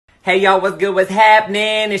Hey y'all, what's good? What's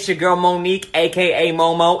happening? It's your girl Monique, aka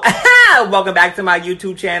Momo. Welcome back to my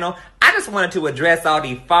YouTube channel. I just wanted to address all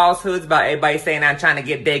these falsehoods about everybody saying I'm trying to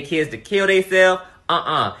get their kids to kill themselves.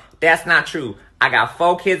 That's not true. I got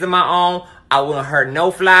 4 kids of my own. I wouldn't hurt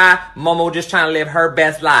no fly. Momo just trying to live her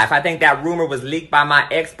best life. I think that rumor was leaked by my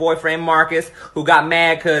ex-boyfriend Marcus, who got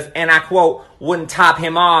mad because, and I quote, wouldn't top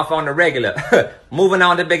him off on the regular. Moving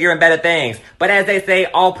on to bigger and better things. But as they say,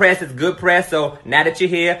 all press is good press. So now that you're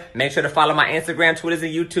here, make sure to follow my Instagram, Twitters,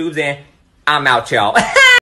 and YouTubes. And I'm out, y'all.